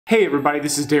Hey everybody,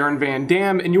 this is Darren Van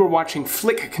Dam, and you are watching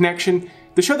Flick Connection,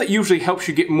 the show that usually helps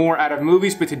you get more out of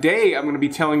movies, but today I'm going to be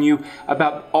telling you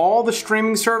about all the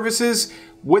streaming services,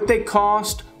 what they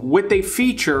cost, what they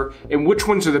feature, and which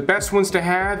ones are the best ones to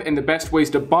have and the best ways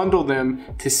to bundle them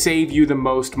to save you the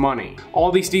most money.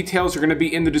 All these details are going to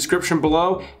be in the description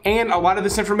below, and a lot of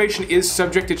this information is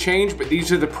subject to change, but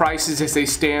these are the prices as they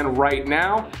stand right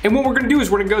now. And what we're going to do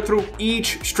is we're going to go through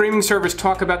each streaming service,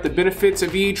 talk about the benefits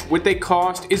of each, what they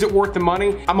cost, is it worth the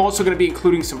money. I'm also going to be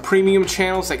including some premium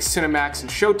channels like CINEMAX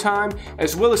and SHOWTIME,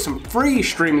 as well as some free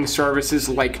streaming services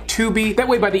like Tubi. That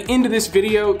way by the end of this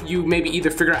video, you maybe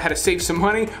either figure out how to save some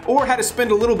money or how to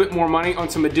spend a little bit more money on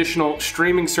some additional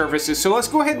streaming services. So let's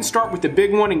go ahead and start with the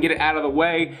big one and get it out of the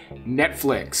way,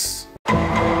 Netflix.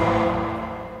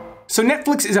 So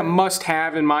Netflix is a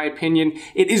must-have in my opinion.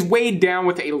 It is weighed down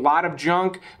with a lot of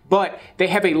junk, but they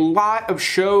have a lot of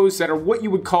shows that are what you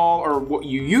would call, or what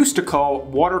you used to call,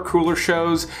 water cooler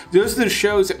shows. Those are the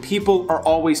shows that people are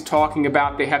always talking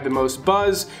about. They have the most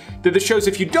buzz. They're the shows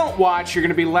if you don't watch, you're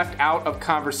gonna be left out of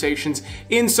conversations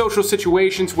in social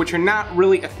situations, which are not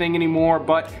really a thing anymore,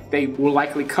 but they will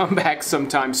likely come back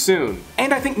sometime soon.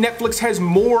 And I think Netflix has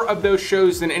more of those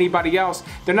shows than anybody else.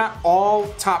 They're not all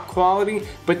top quality,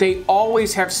 but they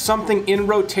always have something in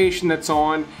rotation that's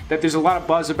on that there's a lot of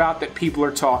buzz about that people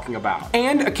are talking about.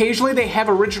 And occasionally they have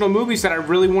original movies that I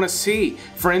really want to see.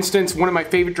 For instance, one of my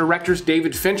favorite directors,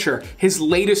 David Fincher, his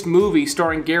latest movie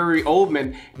starring Gary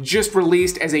Oldman just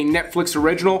released as a Netflix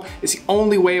original. It's the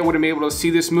only way I would have been able to see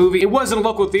this movie. It was in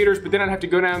local theaters, but then I'd have to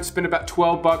go down and spend about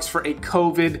 12 bucks for a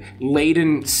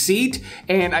COVID-laden seat,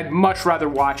 and I'd much rather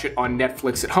watch it on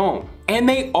Netflix at home. And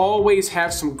they always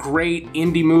have some great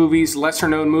indie movies, lesser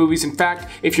known movies. In fact,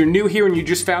 if you're new here and you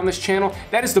just found this channel,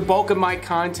 that is the bulk of my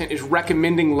content, is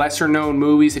recommending lesser known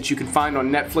movies that you can find on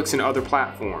Netflix and other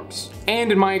platforms.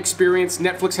 And in my experience,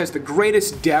 Netflix has the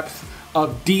greatest depth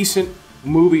of decent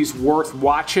movies worth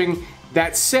watching.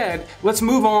 That said, let's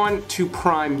move on to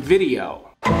Prime Video.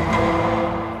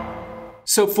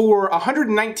 So for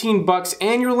 119 bucks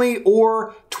annually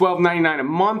or $12.99 a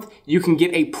month, you can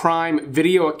get a Prime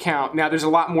Video account. Now there's a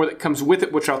lot more that comes with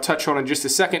it, which I'll touch on in just a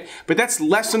second, but that's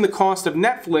less than the cost of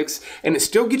Netflix, and it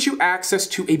still gets you access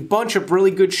to a bunch of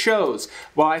really good shows.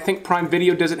 While I think Prime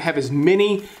Video doesn't have as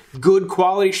many good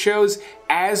quality shows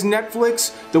as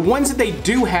Netflix, the ones that they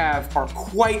do have are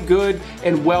quite good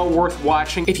and well worth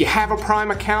watching. If you have a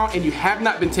Prime account and you have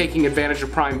not been taking advantage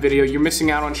of Prime Video, you're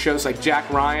missing out on shows like Jack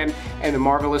Ryan and The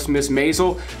Marvelous Miss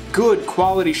Maisel. Good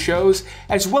quality shows,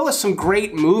 as well as some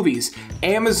great movies.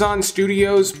 Amazon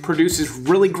Studios produces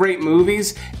really great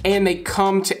movies, and they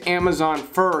come to Amazon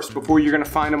first before you're gonna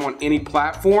find them on any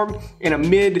platform. And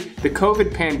amid the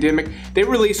COVID pandemic, they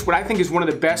released what I think is one of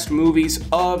the best movies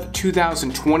of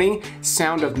 2020,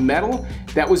 Sound of Metal.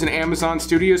 That was an Amazon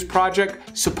Studios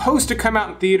project, supposed to come out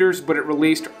in theaters, but it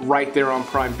released right there on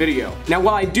Prime Video. Now,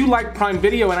 while I do like Prime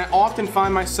Video, and I often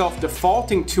find myself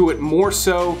defaulting to it more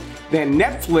so than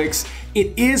Netflix,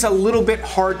 it is a little bit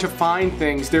hard to find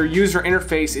things. Their user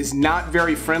interface is not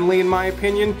very friendly in my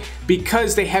opinion,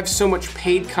 because they have so much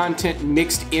paid content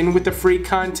mixed in with the free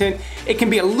content. It can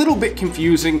be a little bit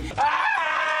confusing.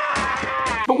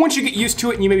 But once you get used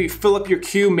to it and you maybe fill up your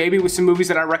queue, maybe with some movies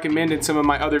that I recommend in some of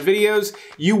my other videos,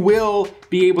 you will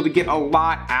be able to get a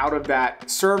lot out of that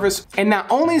service. And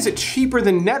not only is it cheaper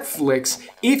than Netflix,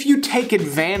 if you take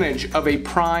advantage of a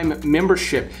Prime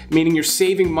membership, meaning you're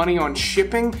saving money on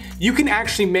shipping, you can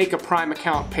actually make a Prime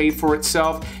account pay for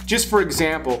itself. Just for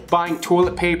example, buying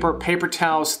toilet paper, paper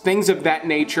towels, things of that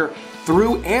nature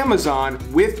through Amazon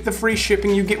with the free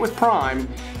shipping you get with Prime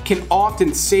can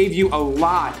often save you a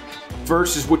lot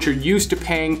versus what you're used to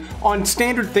paying on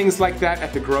standard things like that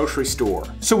at the grocery store.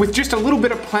 So with just a little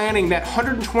bit of planning, that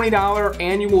 $120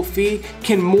 annual fee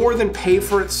can more than pay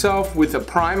for itself with a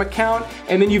Prime account,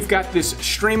 and then you've got this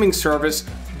streaming service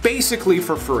basically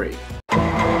for free.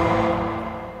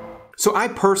 So I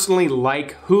personally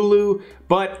like Hulu,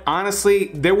 but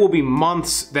honestly, there will be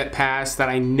months that pass that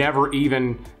I never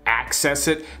even access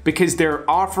it because their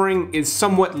offering is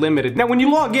somewhat limited. Now when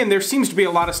you log in, there seems to be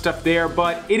a lot of stuff there,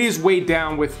 but it is weighed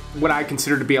down with what I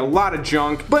consider to be a lot of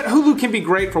junk. But Hulu can be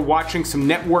great for watching some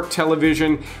network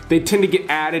television. They tend to get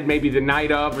added maybe the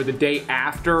night of or the day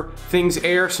after things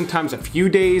air, sometimes a few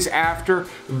days after,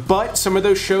 but some of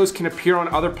those shows can appear on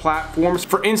other platforms.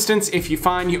 For instance, if you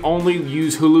find you only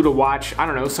use Hulu to watch, I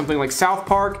don't know, something like South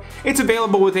Park, it's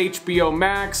available with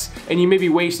HBOMAX, and you may be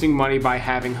wasting money by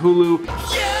having Hulu.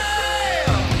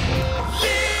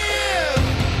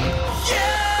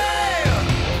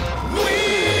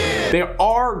 There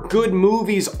are good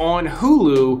movies on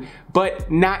Hulu,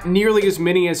 but not nearly as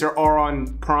many as there are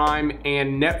on Prime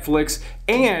and Netflix.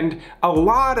 And a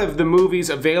lot of the movies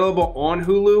available on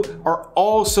Hulu are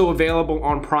also available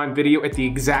on Prime Video at the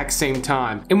exact same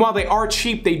time. And while they are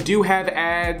cheap, they do have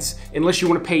ads, unless you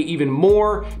want to pay even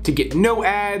more to get no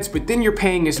ads, but then you're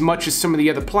paying as much as some of the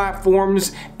other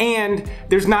platforms, and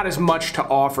there's not as much to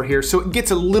offer here. So it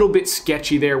gets a little bit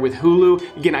sketchy there with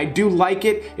Hulu. Again, I do like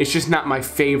it, it's just not my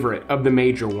favorite of the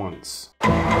major ones.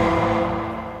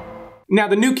 Now,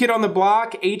 the new kid on the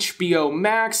block,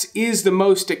 HBOMAX, is the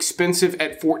most expensive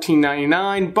at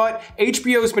 $14.99, but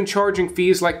HBO has been charging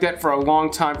fees like that for a long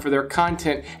time for their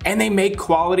content, and they make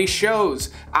quality shows.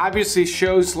 Obviously,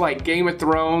 shows like Game of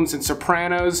Thrones and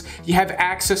Sopranos, you have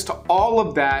access to all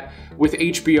of that with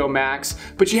HBO Max,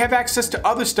 but you have access to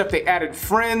other stuff. They added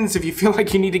Friends if you feel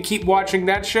like you need to keep watching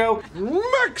that show.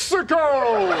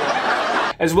 Mexico!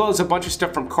 As well as a bunch of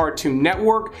stuff from Cartoon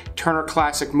Network, Turner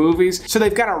Classic Movies. So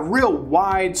they've got a real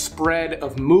wide spread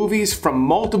of movies from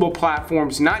multiple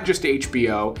platforms, not just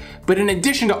HBO. But in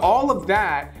addition to all of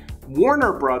that,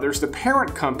 Warner Brothers, the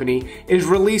parent company, is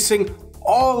releasing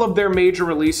all of their major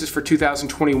releases for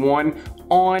 2021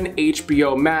 on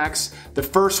HBO Max. The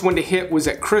first one to hit was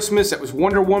at Christmas. That was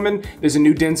Wonder Woman. There's a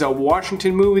new Denzel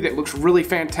Washington movie that looks really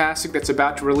fantastic that's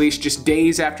about to release just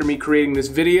days after me creating this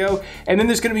video. And then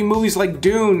there's gonna be movies like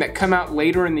Dune that come out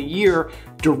later in the year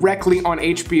directly on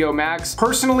HBO Max.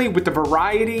 Personally, with the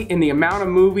variety and the amount of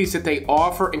movies that they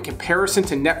offer in comparison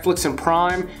to Netflix and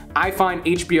Prime, I find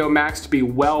HBO Max to be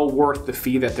well worth the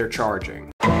fee that they're charging.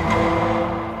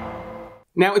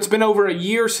 Now, it's been over a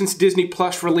year since Disney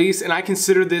Plus released, and I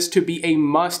consider this to be a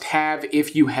must-have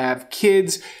if you have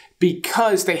kids,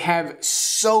 because they have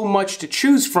so much to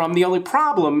choose from. The only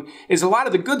problem is a lot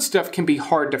of the good stuff can be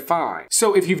hard to find.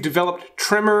 So if you've developed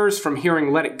tremors from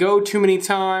hearing Let It Go too many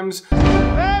times,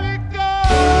 let it go,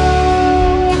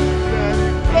 let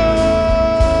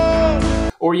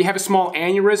it go, or you have a small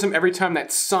aneurysm every time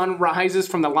that sun rises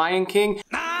from The Lion King,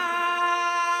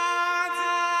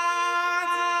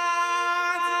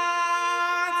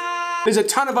 there's a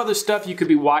ton of other stuff you could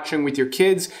be watching with your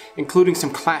kids, including some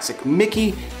classic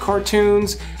Mickey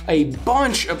cartoons, a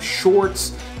bunch of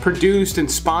shorts produced and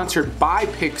sponsored by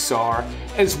Pixar,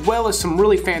 as well as some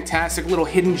really fantastic little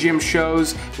hidden gem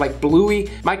shows like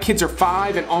Bluey. My kids are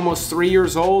 5 and almost 3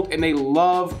 years old, and they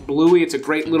love Bluey. It's a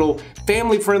great little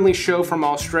family-friendly show from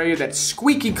Australia that's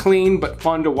squeaky clean but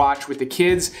fun to watch with the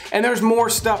kids. And there's more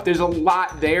stuff. There's a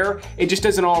lot there. It just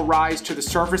doesn't all rise to the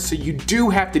surface, so you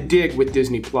do have to dig with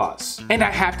Disney Plus. And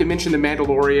I have to mention The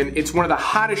Mandalorian. It's one of the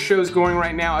hottest shows going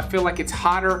right now. I feel like it's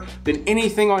hotter than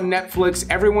anything on Netflix.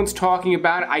 Everyone's talking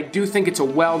about it. I do think it's a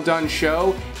well done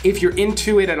show. If you're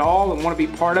into it at all and want to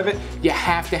be part of it, you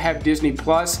have to have Disney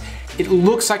Plus. It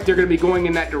looks like they're going to be going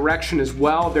in that direction as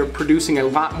well. They're producing a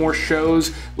lot more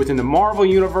shows within the Marvel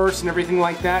universe and everything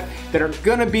like that that are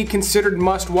going to be considered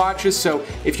must-watches. So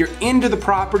if you're into the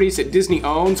properties that Disney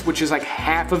owns, which is like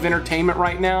half of entertainment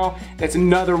right now, that's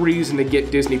another reason to get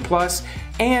Disney Plus.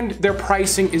 And their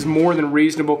pricing is more than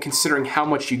reasonable considering how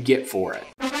much you get for it.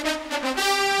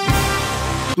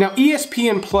 Now,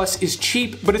 ESPN Plus is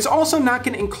cheap, but it's also not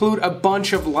going to include a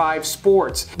bunch of live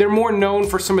sports. They're more known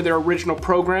for some of their original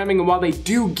programming, and while they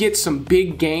do get some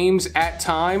big games at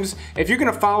times, if you're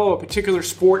going to follow a particular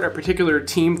sport or a particular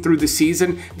team through the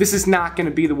season, this is not going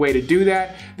to be the way to do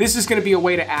that. This is going to be a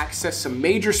way to access some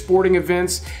major sporting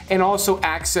events and also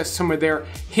access some of their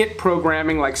hit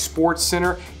programming like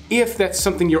SportsCenter, if that's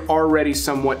something you're already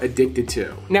somewhat addicted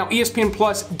to. Now, ESPN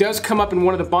Plus does come up in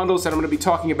one of the bundles that I'm going to be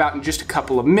talking about in just a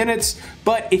couple of minutes,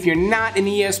 but if you're not an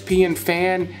ESPN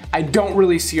fan, I don't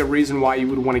really see a reason why you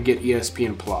would want to get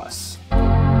ESPN Plus.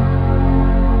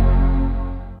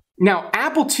 Now,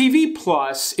 Apple TV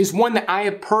Plus is one that I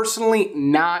have personally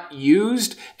not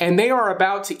used, and they are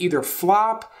about to either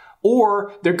flop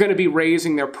or they're going to be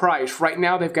raising their price. Right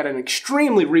now, they've got an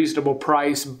extremely reasonable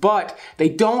price, but they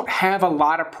don't have a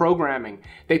lot of programming.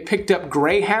 They picked up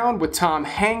Greyhound with Tom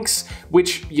Hanks,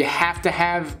 which you have to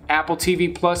have Apple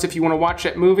TV Plus if you want to watch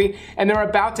that movie, and they're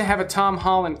about to have a Tom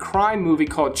Holland crime movie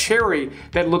called Cherry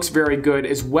that looks very good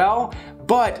as well.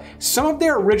 But some of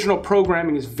their original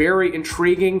programming is very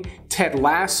intriguing. Ted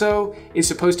Lasso is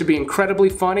supposed to be incredibly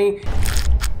funny.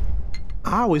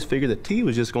 I always figured that tea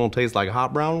was just gonna taste like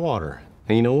hot brown water.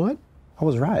 And you know what? I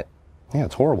was right. Yeah,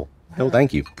 it's horrible. No,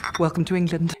 thank you. Welcome to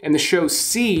England. And the show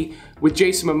C with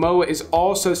Jason Momoa is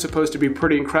also supposed to be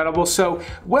pretty incredible, so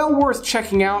well worth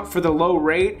checking out for the low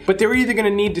rate, but they're either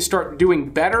gonna need to start doing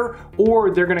better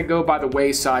or they're gonna go by the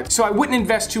wayside. So I wouldn't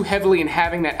invest too heavily in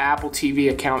having that Apple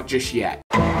TV account just yet.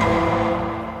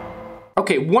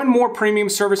 Okay, one more premium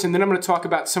service, and then I'm going to talk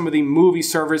about some of the movie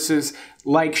services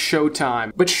like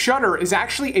Showtime. But Shudder is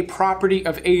actually a property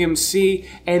of AMC,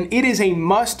 and it is a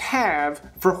must-have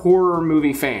for horror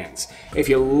movie fans. If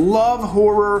you love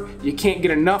horror, you can't get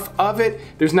enough of it,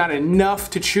 there's not enough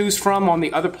to choose from on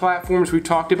the other platforms we've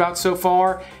talked about so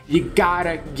far, you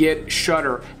gotta get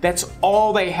Shudder. That's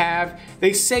all they have.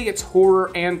 They say it's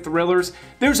horror and thrillers.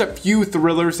 There's a few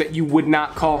thrillers that you would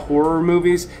not call horror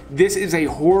movies. This is a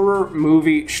horror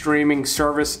movie streaming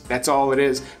service. That's all it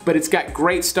is. But it's got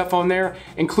great stuff on there,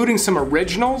 including some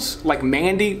originals like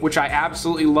Mandy, which I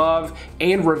absolutely love,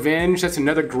 and Revenge. That's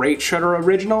another great Shudder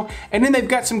original. And then they've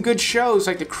got some good shows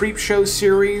like the Creep Show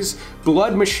series.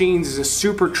 Blood Machines is a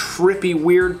super trippy,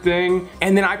 weird thing.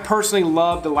 And then I personally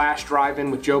love The Last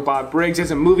Drive-In with Joe Bob Briggs.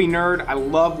 As a movie nerd, I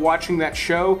love watching that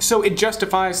show. So it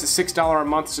justifies the $6 a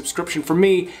month subscription for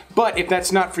me. But if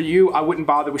that's not for you, I wouldn't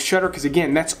bother with Shudder because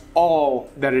again, that's all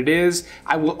that it is.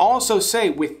 I will also say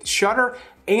with Shudder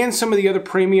and some of the other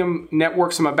premium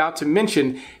networks I'm about to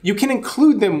mention, you can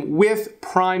include them with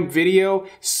Prime Video,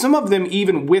 some of them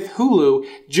even with Hulu,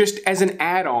 just as an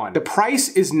add-on. The price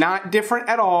is not different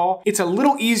at all. It's a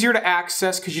little easier to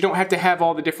access because you don't have to have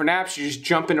all the different apps. You just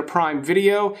jump into Prime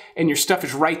Video and your stuff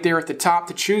is right there at the top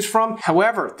to choose from.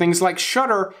 However, things like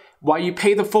Shudder, while you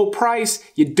pay the full price,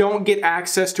 you don't get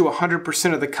access to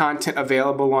 100% of the content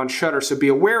available on Shudder, so be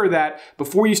aware of that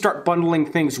before you start bundling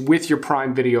things with your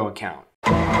Prime Video account.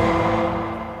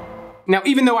 Now,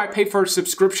 even though I pay for a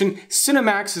subscription,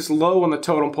 CINEMAX is low on the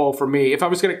totem pole for me. If I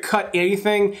was going to cut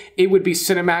anything, it would be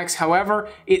CINEMAX. However,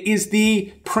 it is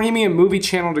the premium movie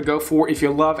channel to go for if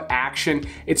you love action.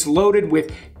 It's loaded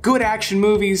with good action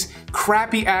movies,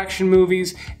 crappy action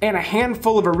movies, and a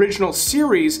handful of original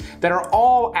series that are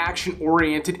all action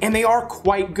oriented, and they are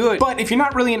quite good. But if you're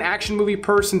not really an action movie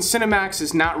person, CINEMAX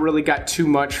has not really got too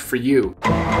much for you.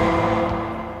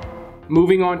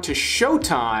 Moving on to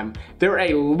Showtime, they're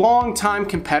a longtime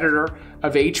competitor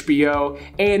of HBO,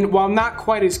 and while not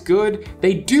quite as good,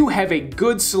 they do have a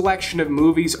good selection of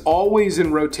movies always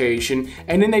in rotation,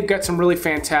 and then they've got some really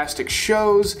fantastic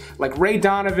shows like Ray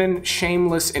Donovan,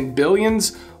 Shameless, and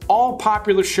Billions. All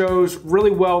popular shows,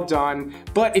 really well done,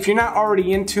 but if you're not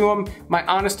already into them, my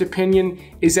honest opinion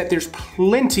is that there's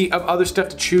plenty of other stuff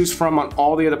to choose from on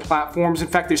all the other platforms. In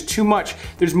fact, there's too much.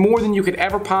 There's more than you could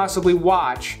ever possibly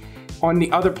watch on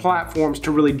the other platforms to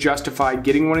really justify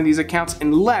getting one of these accounts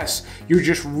unless you're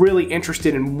just really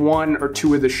interested in one or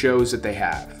two of the shows that they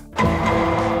have.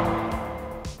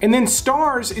 And then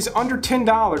STARZ is under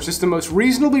 $10. It's the most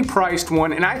reasonably priced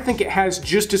one, and I think it has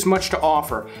just as much to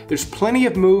offer. There's plenty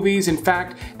of movies. In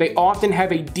fact, they often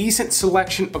have a decent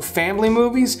selection of family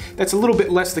movies. That's a little bit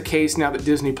less the case now that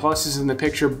Disney Plus is in the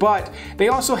picture, but they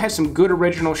also have some good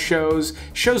original shows.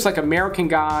 Shows like American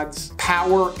Gods,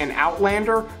 Power, and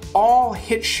Outlander, all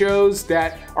hit shows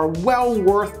that are well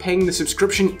worth paying the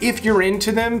subscription if you're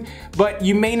into them, but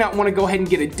you may not want to go ahead and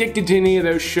get addicted to any of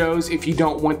those shows if you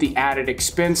don't want the added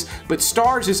expense. But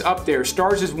STARZ is up there.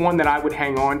 STARZ is one that I would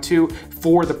hang on to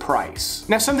for the price.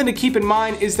 Now, something to keep in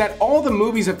mind is that all the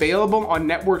movies available on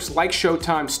networks like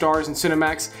Showtime, STARZ, and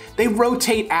CINEMAX, they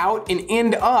rotate out and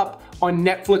end up on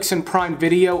Netflix and Prime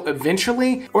Video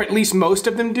eventually, or at least most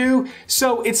of them do.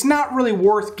 So it's not really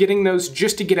worth getting those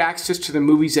just to get access to the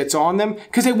movies that's on them,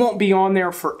 because they won't be on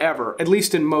there forever, at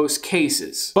least in most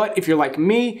cases. But if you're like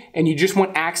me and you just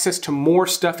want access to more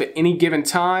stuff at any given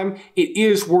time, it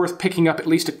is worth picking up at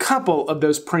least a couple of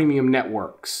those premium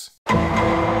networks.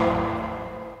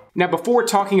 Now, before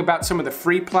talking about some of the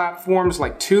free platforms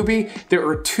like Tubi, there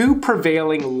are two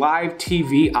prevailing live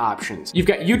TV options. You've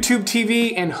got YouTube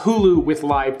TV and Hulu with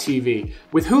live TV.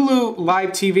 With Hulu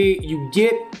Live TV, you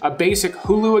get a basic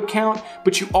Hulu account,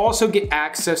 but you also get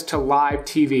access to live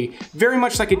TV, very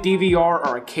much like a DVR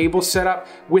or a cable setup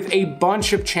with a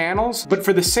bunch of channels. But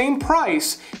for the same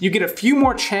price, you get a few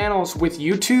more channels with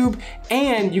YouTube,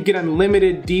 and you get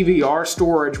unlimited DVR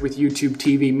storage with YouTube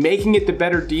TV, making it the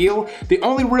better deal. The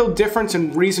only real difference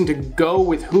and reason to go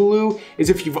with Hulu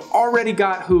is if you've already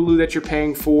got Hulu that you're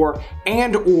paying for,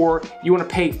 and or you want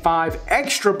to pay $5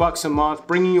 extra a month,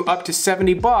 bringing you up to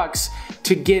 $70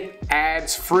 to get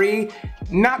ads free.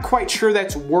 Not quite sure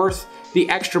that's worth the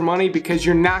extra money because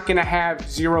you're not going to have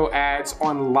 0 ads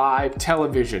on live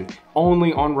television,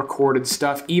 only on recorded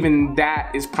stuff. Even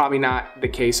that is probably not the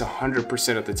case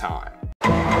 100% of the time.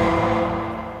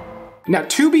 Now,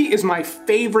 Tubi is my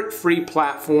favorite free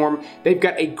platform. They've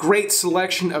got a great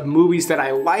selection of movies that I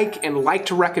like and like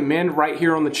to recommend right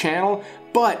here on the channel,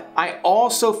 but I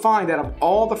also find that of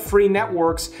all the free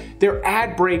networks, their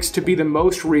ad breaks to be the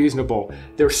most reasonable.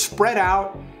 They're spread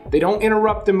out, they don't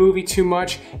interrupt the movie too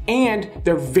much, and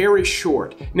they're very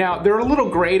short. Now, they're a little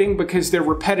grating because they're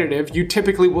repetitive. You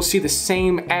typically will see the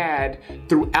same ad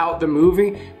throughout the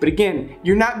movie, but again,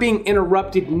 you're not being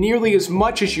interrupted nearly as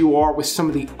much as you are with some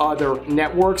of the other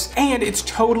networks, and it's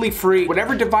totally free.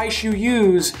 Whatever device you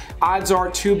use, odds are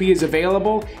Tubi is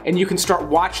available, and you can start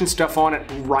watching stuff on it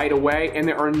right away, and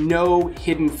there are no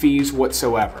hidden fees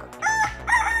whatsoever.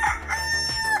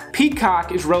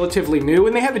 Peacock is relatively new,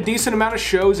 and they have a decent amount of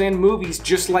shows and movies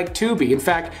just like Tubi. In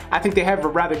fact, I think they have a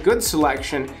rather good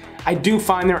selection. I do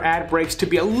find their ad breaks to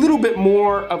be a little bit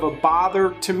more of a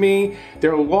bother to me.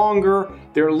 They're longer,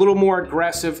 they're a little more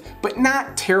aggressive, but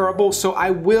not terrible, so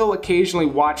I will occasionally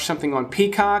watch something on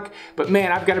Peacock, but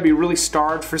man, I've got to be really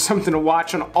starved for something to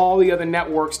watch on all the other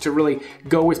networks to really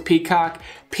go with Peacock.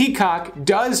 Peacock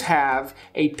does have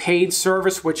a paid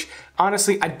service, which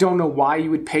honestly, I don't know why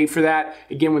you would pay for that.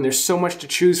 Again, when there's so much to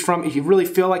choose from, if you really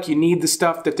feel like you need the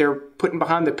stuff that they're putting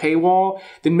behind the paywall,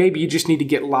 then maybe you just need to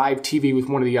get live TV with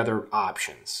one of the other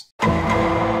options.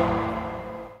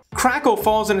 Crackle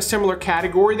falls in a similar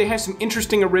category. They have some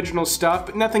interesting original stuff,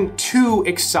 but nothing too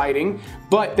exciting.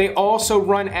 But they also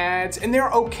run ads, and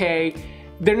they're okay.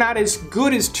 They're not as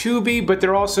good as Tubi, but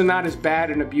they're also not as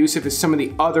bad and abusive as some of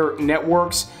the other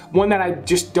networks. One that I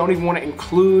just don't even want to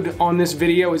include on this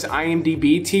video is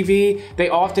IMDb TV. They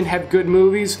often have good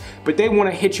movies, but they want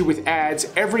to hit you with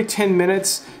ads every 10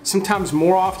 minutes, sometimes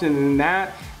more often than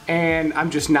that, and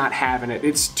I'm just not having it.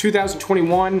 It's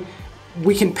 2021.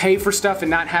 We can pay for stuff and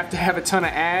not have to have a ton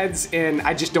of ads, and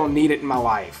I just don't need it in my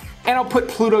life. And I'll put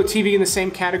Pluto TV in the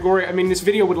same category. I mean, this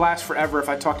video would last forever if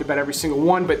I talked about every single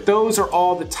one, but those are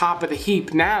all the top of the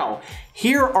heap. Now,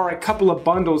 here are a couple of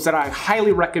bundles that I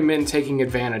highly recommend taking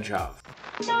advantage of.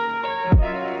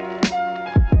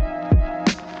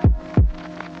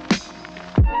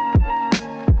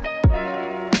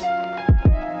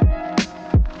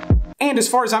 And as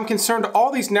far as I'm concerned,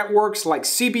 all these networks like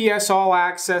CBS All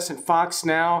Access and Fox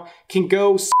Now can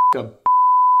go a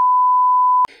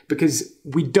because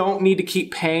we don't need to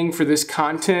keep paying for this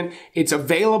content. It's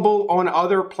available on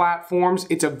other platforms.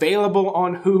 It's available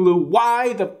on Hulu.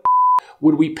 Why the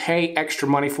would we pay extra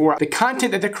money for it? The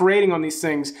content that they're creating on these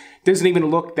things doesn't even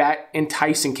look that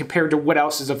enticing compared to what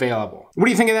else is available. What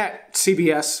do you think of that,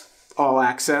 CBS All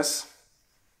Access?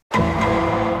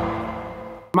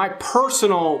 My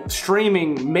personal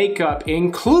streaming makeup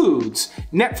includes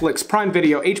Netflix, Prime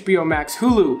Video, HBOMAX,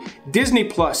 Hulu, Disney+,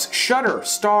 SHUDDER,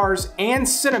 STARZ, and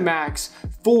CINEMAX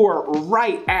for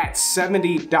right at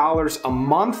 $70 a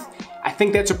month. I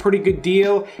think that's a pretty good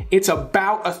deal. It's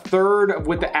about a third of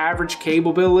what the average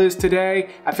cable bill is today.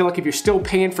 I feel like if you're still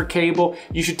paying for cable,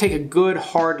 you should take a good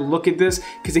hard look at this,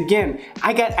 because again,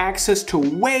 I got access to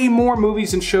way more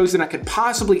movies and shows than I could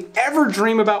possibly ever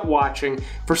dream about watching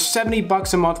for 70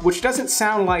 bucks a month, which doesn't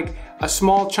sound like a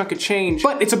small chunk of change,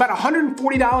 but it's about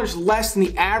 $140 less than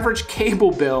the average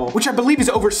cable bill, which I believe is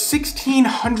over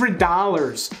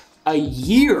 $1,600 a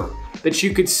year that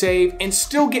you could save and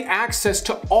still get access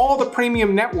to all the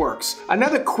premium networks.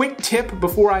 Another quick tip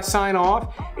before I sign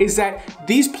off is that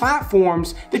these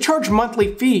platforms, they charge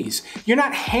monthly fees. You're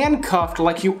not handcuffed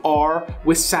like you are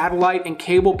with satellite and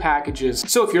cable packages.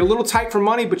 So if you're a little tight for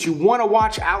money but you want to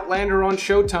watch Outlander on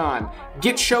Showtime,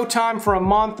 get Showtime for a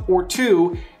month or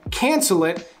two, cancel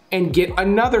it, and get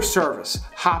another service.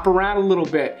 Hop around a little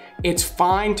bit. It's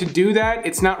fine to do that.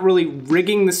 It's not really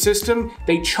rigging the system.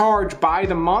 They charge by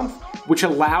the month, which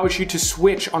allows you to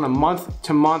switch on a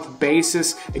month-to-month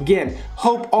basis. Again,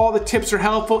 hope all the tips are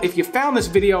helpful. If you found this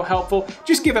video helpful,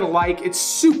 just give it a like. It's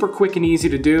super quick and easy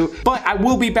to do. But I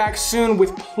will be back soon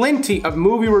with plenty of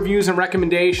movie reviews and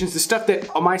recommendations, the stuff that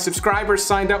my subscribers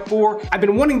signed up for. I've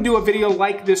been wanting to do a video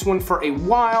like this one for a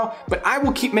while, but I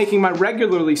will keep making my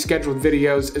regularly scheduled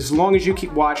videos as long as you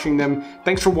keep watching them.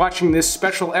 Thanks for watching this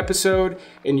special episode,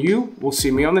 and you will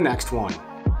see me on the next one.